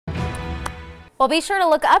Well, be sure to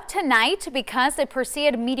look up tonight because the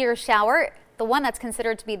Perseid Meteor Shower, the one that's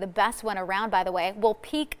considered to be the best one around, by the way, will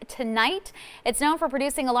peak tonight. It's known for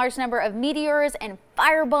producing a large number of meteors and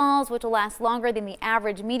fireballs, which will last longer than the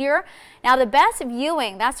average meteor. Now, the best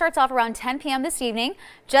viewing, that starts off around 10 p.m. this evening.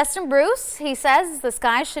 Justin Bruce, he says the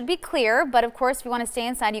skies should be clear, but of course, if you want to stay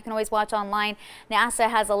inside, you can always watch online.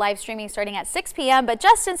 NASA has a live streaming starting at 6 p.m. But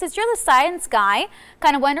Justin, since you're the science guy,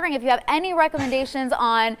 kind of wondering if you have any recommendations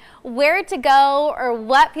on where to go or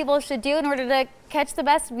what people should do in order to catch the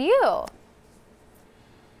best view.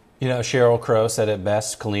 You know, Sheryl Crow said it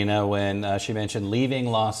best, Kalina, when she mentioned leaving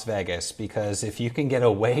Las Vegas, because if you can get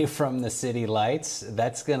away from the city lights,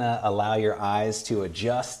 that's going to allow your eyes to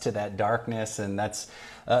adjust to that darkness, and that's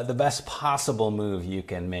the best possible move you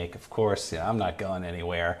can make. Of course, I'm not going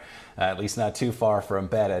anywhere, at least not too far from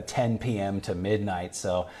bed at 10 p.m. to midnight,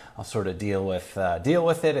 so I'll sort of deal with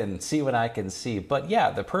it and see what I can see. But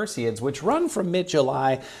yeah, the Perseids, which run from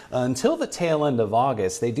mid-July until the tail end of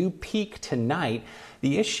August, they do peak tonight.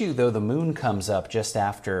 The issue, though, the moon comes up just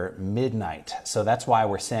after midnight. So that's why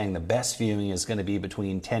we're saying the best viewing is going to be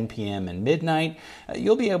between 10 p.m. and midnight.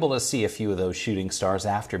 You'll be able to see a few of those shooting stars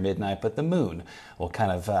after midnight, but the moon will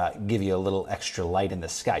kind of give you a little extra light in the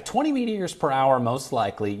sky. 20 meteors per hour, most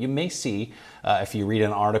likely. You may see, if you read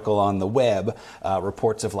an article on the web,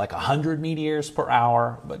 reports of like 100 meteors per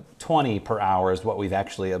hour, but 20 per hour is what we've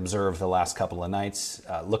actually observed the last couple of nights.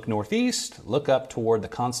 Look northeast, look up toward the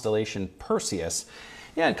constellation Perseus.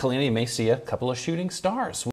 Yeah, and Kalina, you may see a couple of shooting stars.